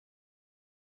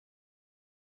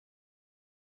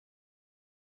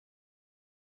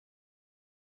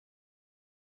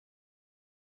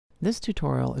This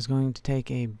tutorial is going to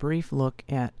take a brief look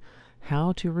at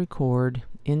how to record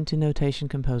into Notation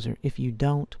Composer if you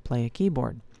don't play a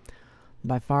keyboard.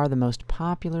 By far the most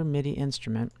popular MIDI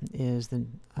instrument is the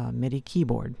MIDI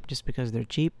keyboard, just because they're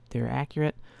cheap, they're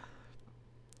accurate,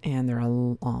 and they're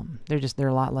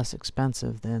a lot less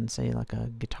expensive than, say, like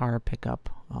a guitar pickup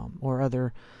or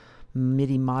other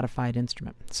MIDI modified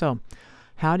instrument. So,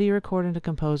 how do you record into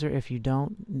Composer if you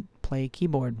don't play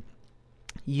keyboard?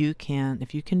 You can,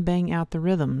 if you can bang out the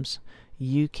rhythms,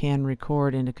 you can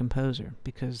record into Composer,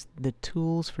 because the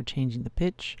tools for changing the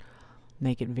pitch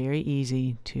make it very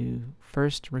easy to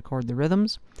first record the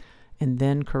rhythms and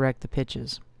then correct the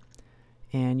pitches.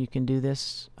 And you can do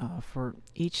this for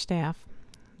each staff,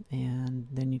 and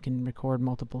then you can record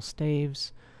multiple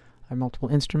staves or multiple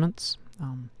instruments,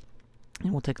 and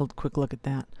we'll take a quick look at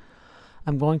that.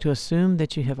 I'm going to assume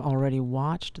that you have already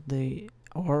watched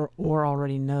or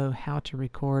already know how to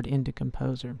record into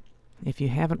Composer. If you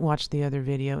haven't watched the other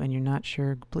video and you're not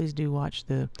sure, please do watch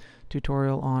the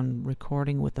tutorial on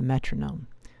recording with the metronome,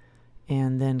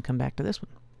 and then come back to this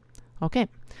one. Okay,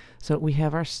 so we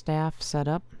have our staff set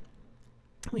up.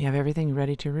 We have everything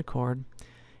ready to record,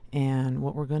 and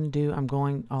what we're going to do, all I'm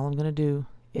going to do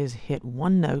is hit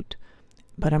one note,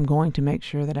 but I'm going to make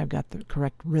sure that I've got the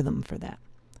correct rhythm for that.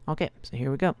 Okay, so here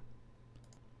we go.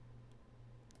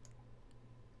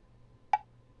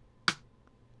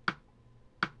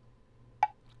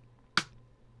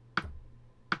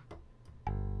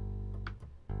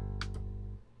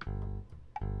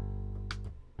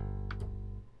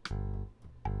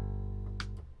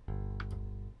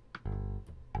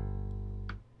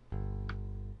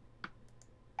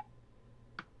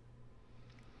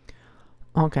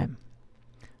 Okay,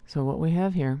 so what we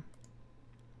have here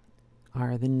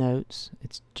are the notes.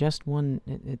 It's just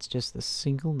the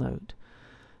single note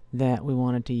that we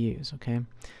wanted to use, okay?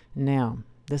 Now,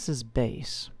 this is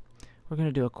bass. We're going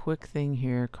to do a quick thing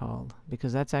here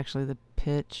because that's actually the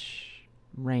pitch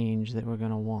range that we're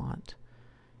going to want.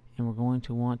 And we're going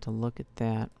to want to look at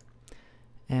that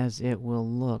as it will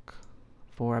look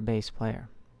for a bass player.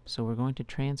 So we're going to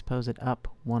transpose it up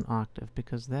one octave,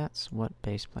 because that's what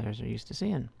bass players are used to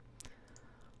seeing.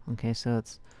 Okay, so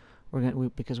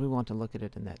because we want to look at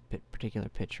it in that particular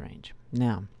pitch range.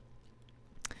 Now,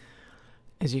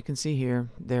 as you can see here,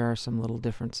 there are some little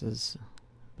differences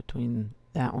between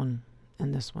that one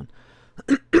and this one.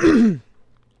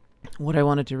 What I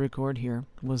wanted to record here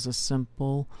was a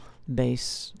simple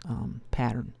bass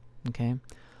pattern. Okay.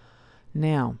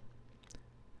 Now,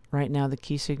 right now the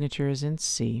key signature is in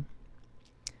C,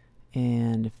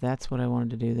 and if that's what I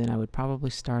wanted to do, then I would probably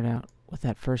start out with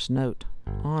that first note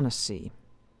on a C.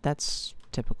 That's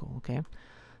typical, okay?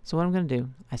 So what I'm going to do,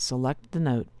 I select the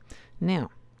note. Now,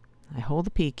 I hold the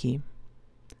P key,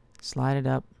 slide it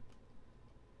up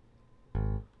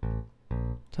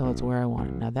till it's where I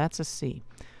want it. Now that's a C.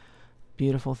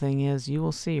 Beautiful thing is, you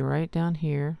will see right down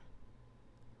here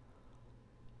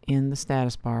in the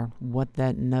status bar what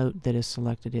that note that is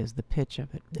selected is, the pitch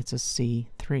of it. It's a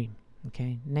C3.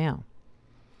 Okay, now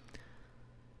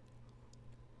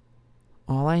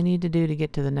all I need to do to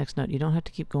get to the next note, you don't have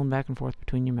to keep going back and forth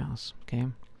between your mouse. Okay,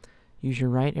 use your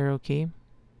right arrow key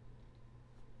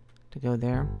to go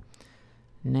there.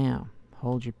 Now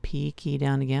hold your P key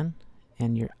down again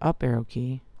and your up arrow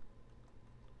key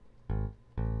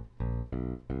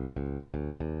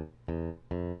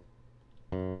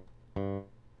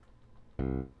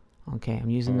okay,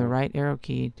 I'm using the right arrow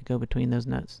key to go between those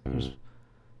notes. There's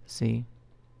C.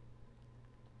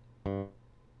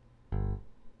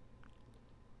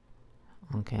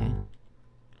 Okay.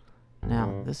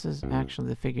 Now, this is actually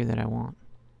the figure that I want.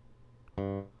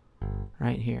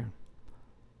 Right here.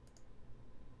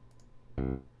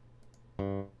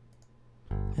 And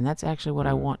that's actually what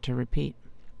I want to repeat.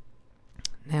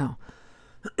 Now,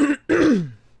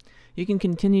 you can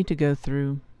continue to go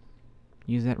through,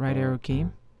 use that right arrow key,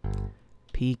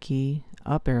 P key,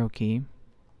 up arrow key.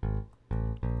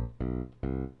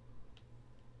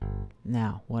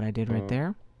 Now, what I did right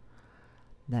there,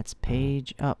 that's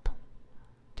page up,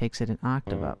 takes it an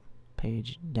octave up.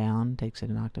 Page down takes it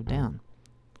an octave down.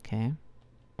 Okay?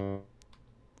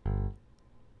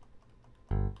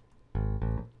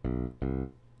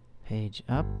 Page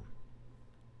up.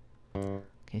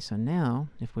 Okay, so now,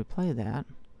 if we play that,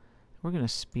 we're going to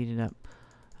speed it up.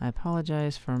 I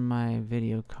apologize for my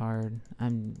video card.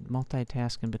 I'm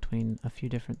multitasking between a few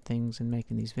different things in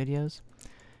making these videos,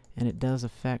 and it does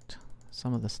affect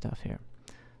some of the stuff here.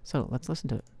 So let's listen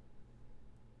to it.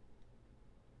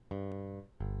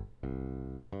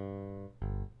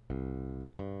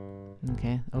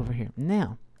 Okay, over here.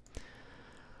 Now,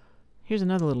 here's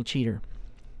another little cheater.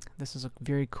 this is a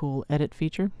very cool edit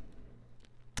feature.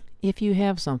 If you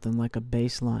have something like a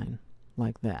bass line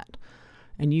like that,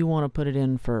 and you want to put it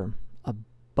in for a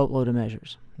boatload of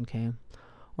measures, okay?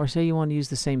 Or say you want to use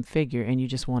the same figure and you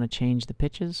just want to change the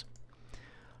pitches.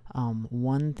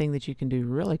 One thing that you can do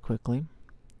really quickly,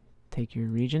 take your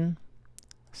region,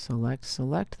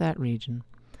 select that region,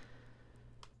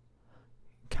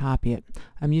 copy it.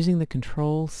 I'm using the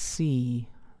Control-C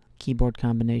keyboard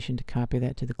combination to copy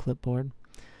that to the clipboard.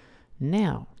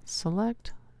 Now,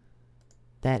 select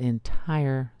that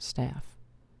entire staff.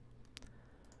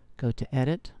 Go to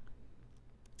Edit,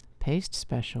 Paste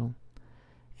Special,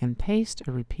 and paste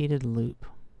a repeated loop.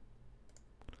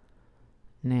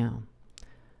 Now,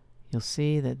 you'll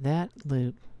see that that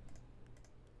loop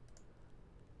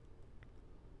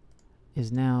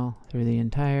is now through the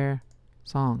entire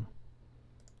song.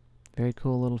 Very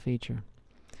cool little feature.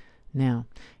 Now,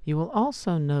 you will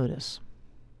also notice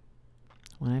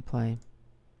when I play,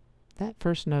 that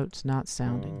first note's not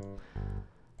sounding.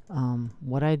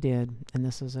 What I did, and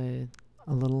this is a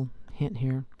little hint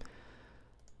here,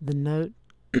 the note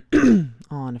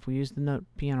on, if we use the note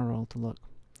piano roll to look,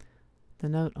 the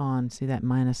note on, see that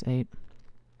 -8?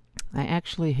 I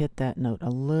actually hit that note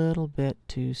a little bit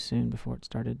too soon before it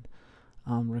started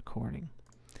recording.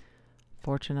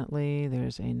 Fortunately,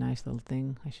 there's a nice little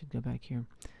thing. I should go back here.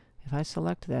 If I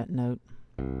select that note,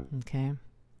 okay,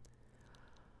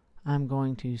 I'm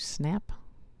going to snap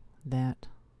that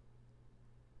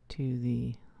to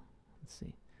the, let's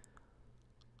see,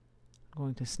 I'm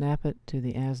going to snap it to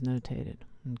the as notated,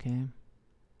 okay?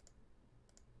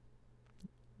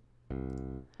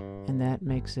 And that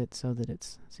makes it so that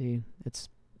it's, see, it's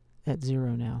at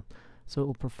 0 now, so it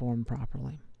will perform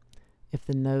properly. If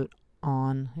the note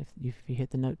on, if you hit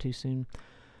the note too soon,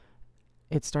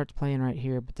 it starts playing right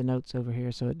here, but the note's over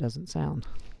here, so it doesn't sound.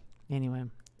 Anyway,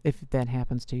 if that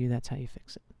happens to you, that's how you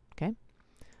fix it, okay?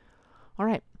 All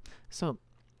right, so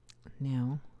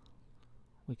now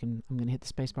we can, I'm going to hit the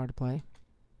space bar to play.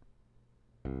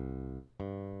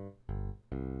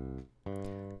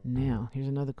 Now, here's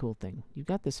another cool thing. You've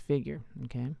got this figure,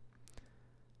 okay?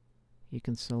 You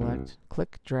can select,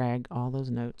 click, drag all those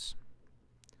notes,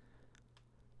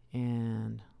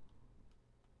 and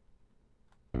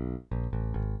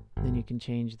then you can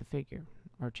change the figure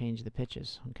or change the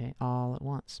pitches, okay, all at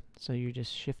once. So you're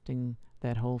just shifting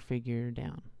that whole figure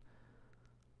down.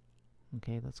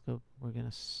 Okay, let's go. We're going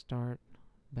to start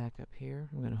back up here.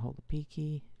 I'm going to hold the P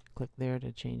key, click there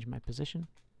to change my position.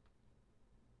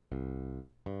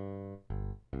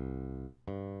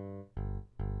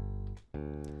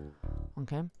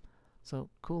 Okay, so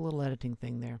cool little editing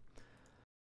thing there.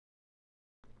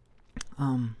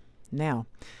 Now,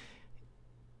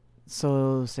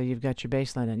 so you've got your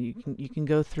bass line, and you can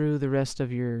go through the rest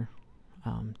of your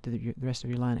the rest of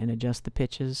your line and adjust the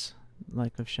pitches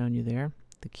like I've shown you there.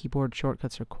 The keyboard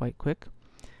shortcuts are quite quick.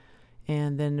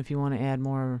 And then if you want to add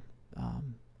more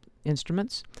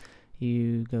instruments,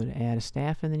 you go to add a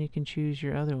staff, and then you can choose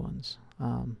your other ones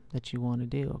that you want to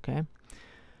do, okay?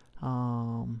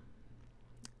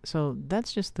 So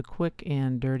that's just the quick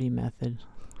and dirty method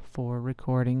for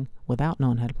recording without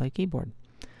knowing how to play keyboard.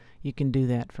 You can do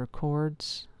that for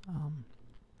chords.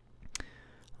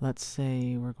 Let's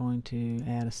say we're going to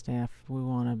add a staff. We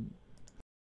want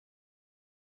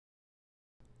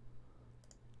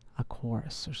a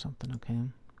chorus or something, okay?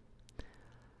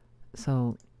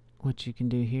 So what you can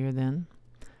do here then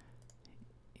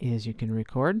is you can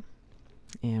record,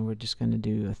 and we're just going to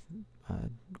do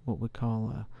what we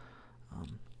call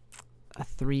a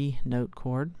 3-note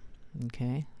chord,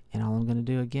 okay? And all I'm going to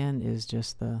do again is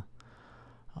just the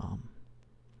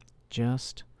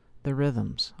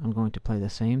rhythms. I'm going to play the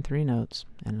same 3 notes,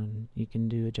 and you can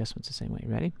do adjustments the same way.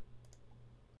 Ready?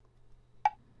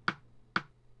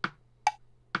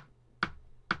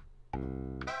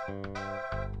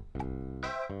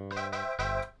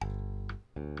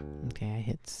 Okay, I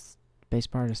hit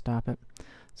spacebar to stop it.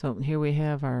 So here we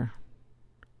have our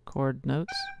chord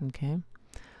notes, okay?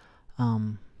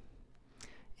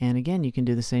 And again, you can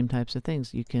do the same types of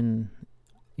things. You can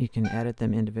edit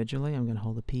them individually. I'm going to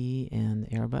hold the P and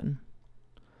the arrow button.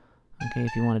 Okay,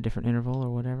 if you want a different interval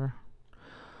or whatever,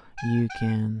 you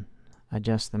can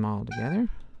adjust them all together.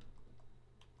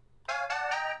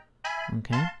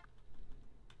 Okay.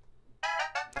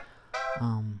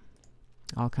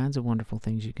 All kinds of wonderful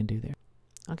things you can do there.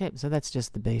 Okay, so that's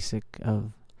just the basic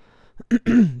of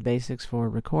basics for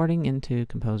recording into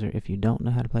Composer if you don't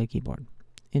know how to play keyboard.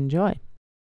 Enjoy!